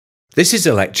This is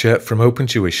a lecture from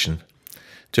OpenTuition.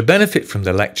 To benefit from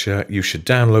the lecture, you should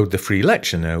download the free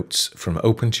lecture notes from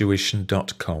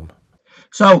opentuition.com.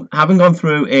 So, having gone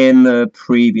through in the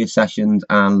previous sessions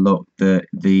and looked at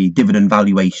the dividend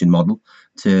valuation model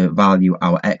to value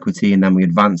our equity, and then we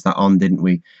advanced that on, didn't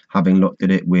we? Having looked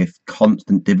at it with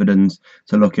constant dividends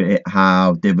to look at it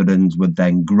how dividends would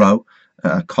then grow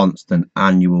at a constant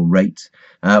annual rate.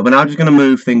 We're now just going to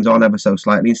move things on ever so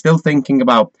slightly and still thinking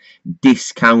about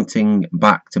discounting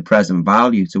back to present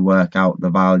value to work out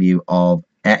the value of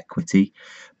equity.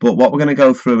 But what we're going to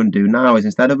go through and do now is,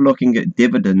 instead of looking at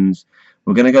dividends,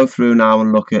 we're going to go through now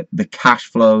and look at the cash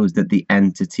flows that the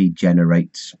entity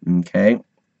generates. Okay,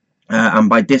 and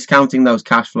by discounting those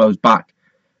cash flows back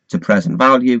to present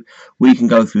value, we can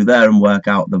go through there and work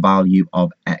out the value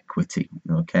of equity.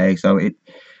 Okay, so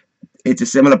it's a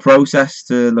similar process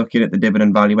to looking at the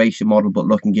dividend valuation model, but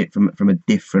looking at it from a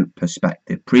different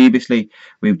perspective. Previously,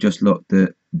 we've just looked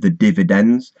at the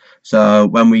dividends. So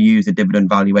when we use the dividend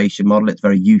valuation model, it's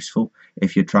very useful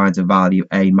if you're trying to value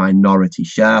a minority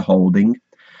shareholding.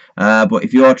 But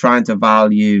if you're trying to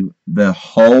value the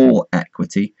whole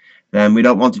equity, then we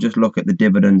don't want to just look at the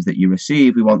dividends that you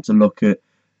receive. We want to look at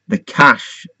the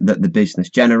cash that the business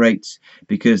generates,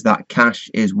 because that cash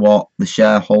is what the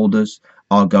shareholders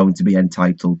are going to be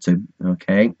entitled to.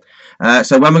 Okay,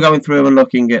 so when we're going through and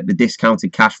looking at the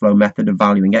discounted cash flow method of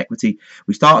valuing equity,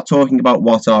 we start talking about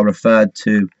what are referred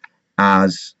to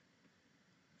as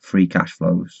free cash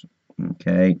flows.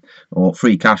 Okay, or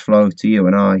free cash flow to you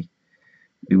and I,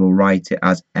 we will write it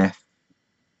as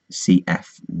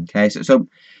FCF. Okay, so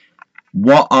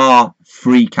what are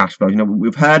free cash flows? You know,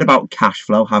 we've heard about cash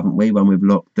flow, haven't we, when we've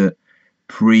looked at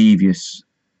previous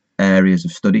areas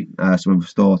of study. So we've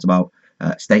thought about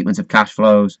statements of cash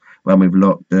flows, when we've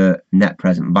looked at net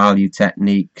present value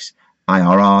techniques,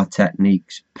 IRR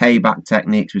techniques, payback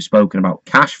techniques. We've spoken about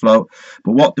cash flow,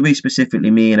 but what do we specifically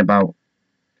mean about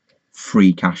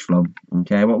free cash flow?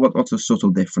 Okay, what's the subtle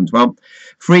difference? Well,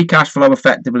 free cash flow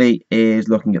effectively is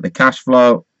looking at the cash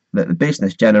flow that the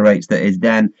business generates that is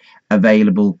then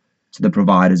available to the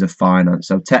providers of finance.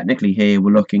 So technically here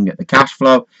we're looking at the cash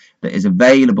flow that is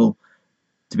available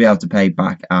to be able to pay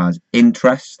back as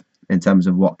interest in terms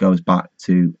of what goes back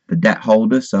to the debt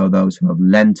holders, so those who have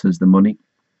lent us the money,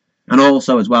 and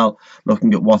also as well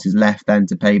looking at what is left then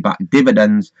to pay back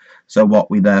dividends, so what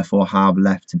we therefore have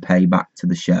left to pay back to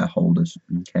the shareholders.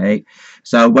 Okay,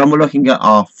 so when we're looking at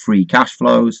our free cash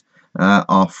flows,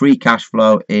 our free cash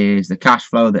flow is the cash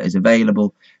flow that is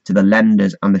available to the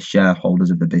lenders and the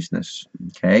shareholders of the business.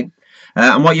 Okay,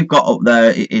 and what you've got up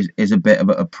there is a bit of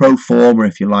a pro forma,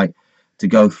 if you like, to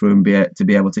go through and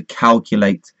be able to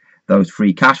calculate those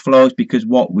free cash flows, because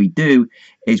what we do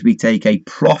is we take a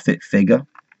profit figure,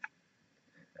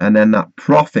 and then that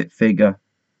profit figure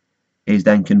is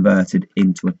then converted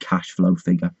into a cash flow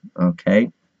figure. Okay,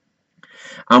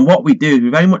 and what we do is we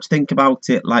very much think about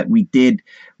it like we did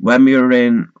when we were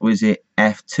in, was it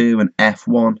F2 and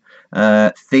F1,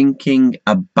 thinking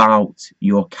about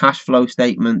your cash flow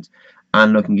statement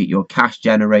and looking at your cash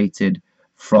generated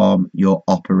from your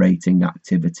operating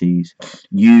activities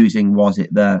using, was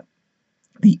it the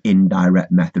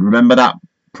indirect method? Remember that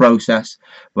process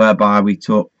whereby we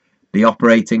took the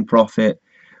operating profit,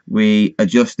 we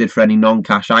adjusted for any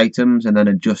non-cash items, and then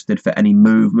adjusted for any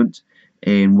movement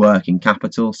in working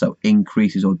capital, so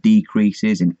increases or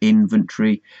decreases in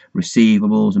inventory,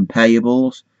 receivables and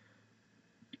payables.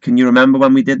 Can you remember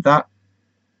when we did that?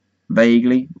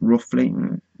 Vaguely, roughly,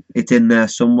 it's in there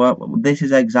somewhere. This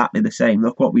is exactly the same.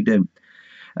 Look what we do.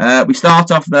 We start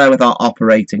off there with our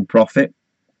operating profit.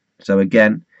 So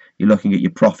again, you're looking at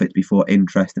your profit before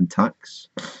interest and tax.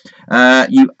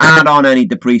 You add on any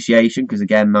depreciation, because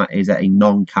again that is a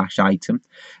non-cash item.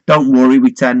 Don't worry,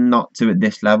 we tend not to at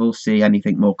this level see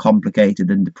anything more complicated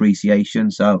than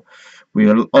depreciation, so we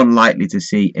are unlikely to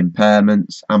see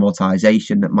impairments,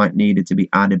 amortization that might needed to be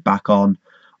added back on,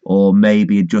 or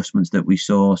maybe adjustments that we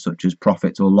saw such as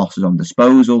profits or losses on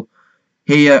disposal.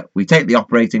 Here we take the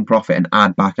operating profit and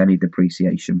add back any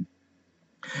depreciation.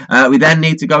 We then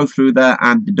need to go through there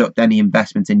and deduct any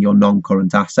investment in your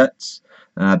non-current assets,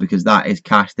 because that is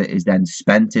cash that is then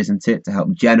spent, isn't it, to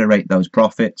help generate those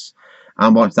profits.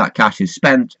 And once that cash is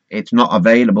spent, it's not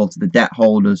available to the debt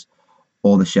holders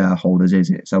or the shareholders, is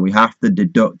it? So we have to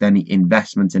deduct any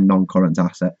investment in non-current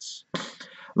assets.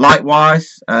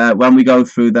 Likewise, when we go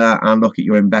through there and look at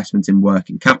your investment in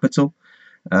working capital,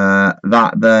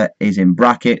 that there is in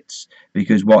brackets,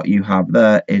 because what you have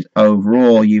there is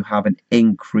overall you have an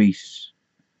increase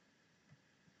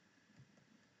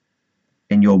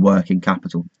in your working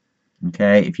capital.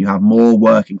 Okay, if you have more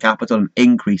working capital, an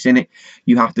increase in it,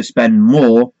 you have to spend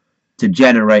more to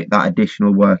generate that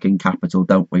additional working capital,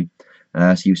 don't we?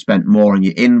 So you've spent more on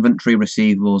your inventory,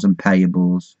 receivables and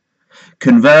payables.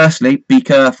 Conversely, be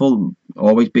careful,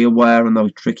 always be aware on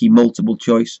those tricky multiple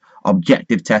choice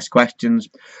objective test questions.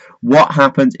 What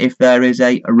happens if there is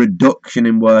a reduction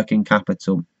in working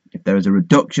capital? If there is a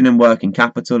reduction in working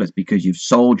capital, it's because you've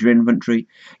sold your inventory,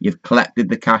 you've collected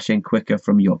the cash in quicker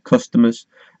from your customers,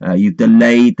 you've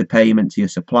delayed the payment to your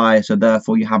supplier, so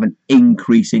therefore you have an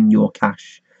increase in your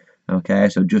cash. Okay,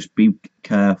 so just be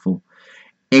careful.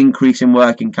 Increase in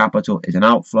working capital is an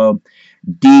outflow.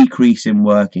 Decrease in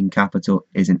working capital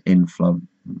is an inflow.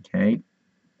 Okay.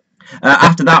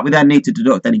 After that, we then need to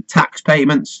deduct any tax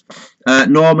payments.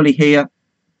 Normally here,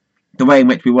 the way in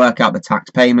which we work out the tax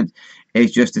payment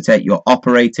is just to take your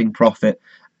operating profit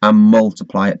and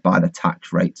multiply it by the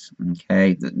tax rates.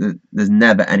 Okay, there's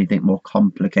never anything more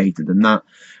complicated than that.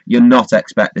 You're not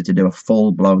expected to do a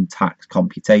full-blown tax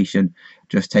computation.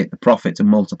 Just take the profit and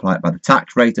multiply it by the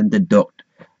tax rate and deduct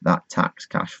that tax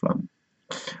cash flow.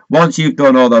 Once you've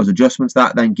done all those adjustments,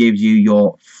 that then gives you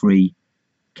your free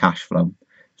cash flow.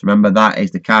 So remember, that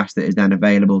is the cash that is then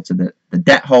available to the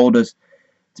debt holders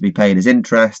to be paid as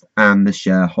interest and the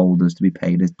shareholders to be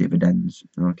paid as dividends.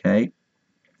 Okay.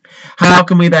 How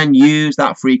can we then use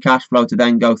that free cash flow to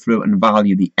then go through and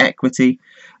value the equity?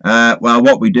 Well,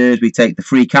 what we do is we take the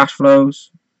free cash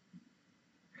flows,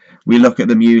 we look at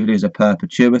them usually as a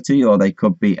perpetuity, or they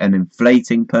could be an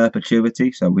inflating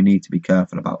perpetuity, so we need to be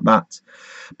careful about that.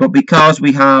 But because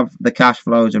we have the cash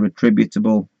flows are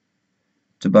attributable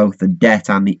to both the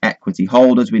debt and the equity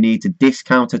holders, we need to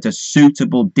discount at a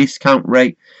suitable discount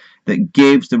rate that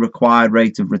gives the required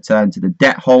rate of return to the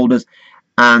debt holders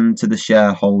and to the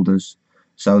shareholders.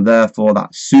 So therefore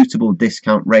that suitable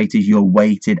discount rate is your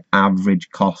weighted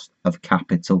average cost of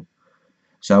capital.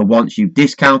 So once you've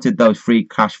discounted those free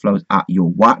cash flows at your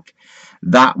WACC,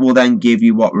 that will then give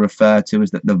you what we refer to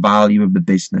as the value of the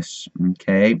business.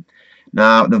 Okay.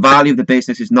 Now the value of the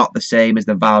business is not the same as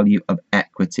the value of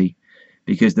equity,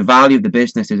 because the value of the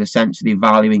business is essentially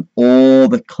valuing all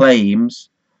the claims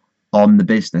on the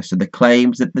business. So the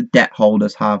claims that the debt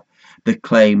holders have, the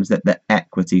claims that the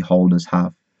equity holders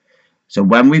have. So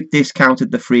when we've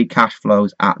discounted the free cash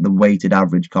flows at the weighted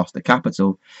average cost of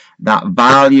capital, that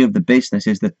value of the business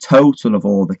is the total of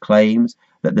all the claims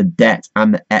that the debt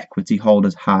and the equity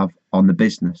holders have on the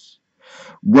business.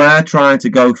 We're trying to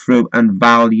go through and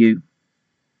value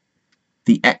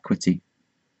the equity.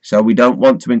 So we don't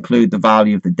want to include the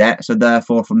value of the debt. So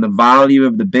therefore, from the value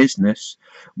of the business,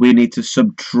 we need to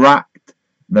subtract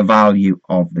the value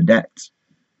of the debt.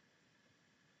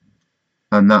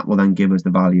 And that will then give us the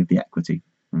value of the equity.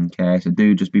 Okay, so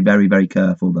do just be very, very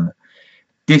careful there.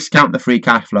 Discount the free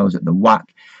cash flows at the WACC.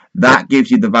 That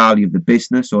gives you the value of the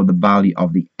business, or the value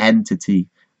of the entity,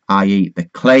 i.e. the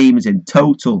claims in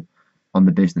total on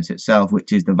the business itself,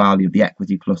 which is the value of the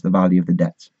equity plus the value of the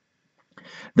debt.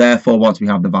 Therefore, once we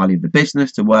have the value of the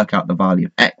business to work out the value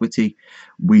of equity,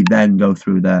 we then go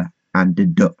through there and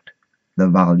deduct the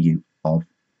value of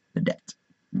the debt.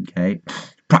 Okay.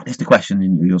 Practice the question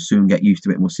and you'll soon get used to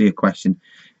it, and we'll see a question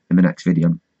in the next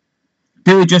video.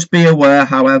 Do just be aware,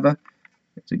 however,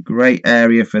 it's a great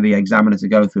area for the examiner to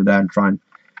go through there and try and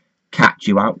catch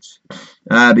you out,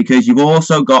 because you've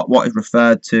also got what is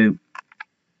referred to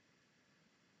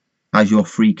as your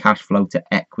free cash flow to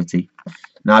equity.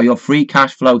 Now, your free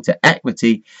cash flow to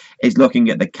equity is looking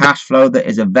at the cash flow that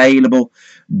is available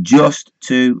just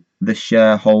to the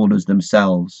shareholders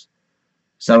themselves.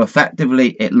 So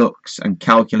effectively, it looks and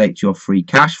calculates your free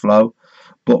cash flow,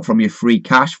 but from your free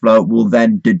cash flow, we'll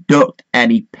then deduct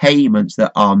any payments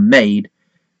that are made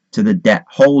to the debt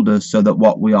holders, so that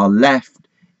what we are left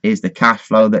is the cash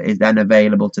flow that is then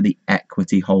available to the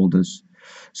equity holders.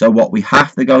 So what we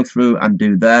have to go through and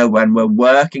do there when we're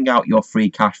working out your free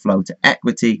cash flow to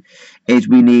equity is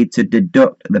we need to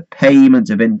deduct the payment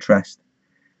of interest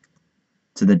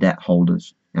to the debt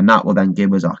holders. And that will then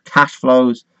give us our cash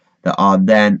flows that are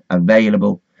then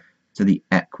available to the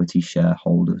equity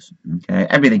shareholders. Okay,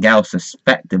 everything else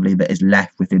effectively that is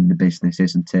left within the business,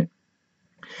 isn't it?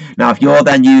 Now, if you're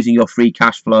then using your free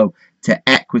cash flow to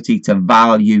equity to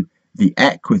value the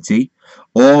equity,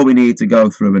 all we need to go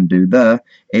through and do there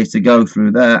is to go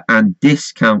through there and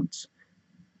discount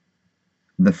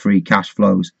the free cash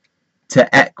flows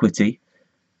to equity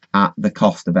at the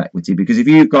cost of equity. Because if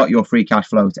you've got your free cash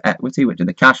flow to equity, which are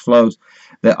the cash flows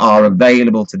that are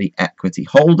available to the equity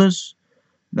holders,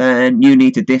 then you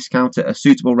need to discount at a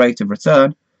suitable rate of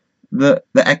return that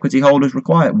the equity holders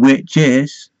require, which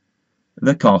is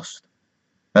the cost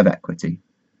of equity.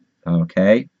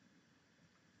 Okay.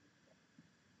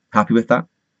 Happy with that?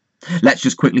 Let's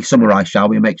just quickly summarize, shall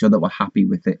we, and make sure that we're happy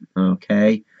with it.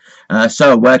 Okay.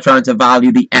 So we're trying to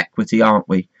value the equity, aren't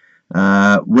we?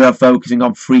 We're focusing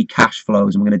on free cash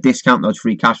flows, and we're going to discount those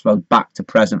free cash flows back to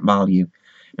present value.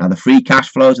 Now, the free cash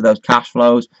flows are those cash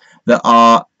flows that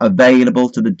are available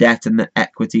to the debt and the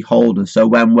equity holders. So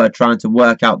when we're trying to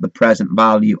work out the present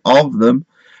value of them,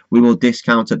 we will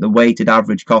discount at the weighted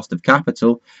average cost of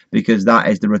capital, because that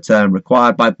is the return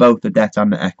required by both the debt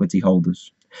and the equity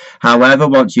holders. However,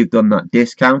 once you've done that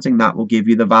discounting, that will give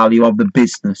you the value of the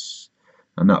business.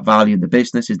 And that value of the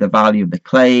business is the value of the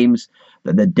claims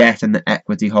that the debt and the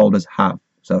equity holders have.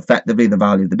 So effectively, the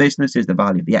value of the business is the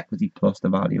value of the equity plus the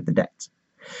value of the debt.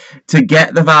 To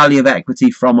get the value of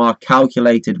equity from our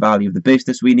calculated value of the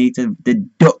business, we need to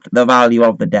deduct the value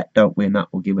of the debt, don't we? And that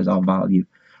will give us our value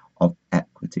of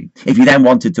equity. If you then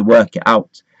wanted to work it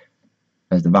out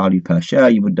as the value per share,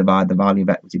 you would divide the value of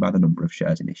equity by the number of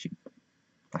shares in issue.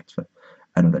 That's for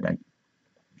another day.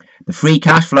 The free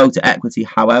cash flow to equity,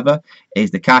 however, is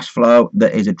the cash flow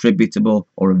that is attributable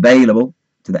or available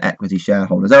to the equity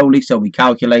shareholders only. So we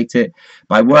calculate it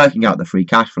by working out the free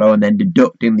cash flow and then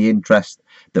deducting the interest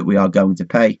that we are going to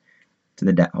pay to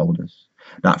the debt holders.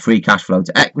 That free cash flow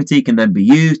to equity can then be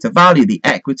used to value the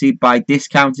equity by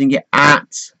discounting it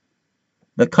at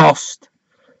the cost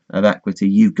of equity.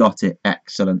 You've got it.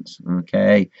 Excellent.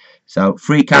 Okay. So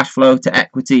free cash flow to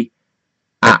equity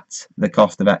at the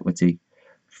cost of equity.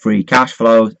 Free cash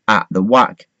flows at the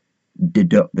WACC,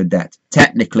 deduct the debt.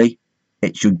 Technically,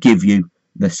 it should give you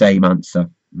the same answer.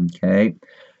 Okay.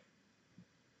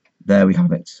 There we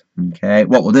have it. Okay.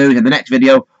 What we'll do is in the next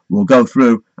video, we'll go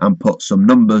through and put some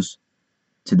numbers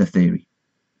to the theory.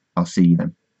 I'll see you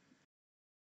then.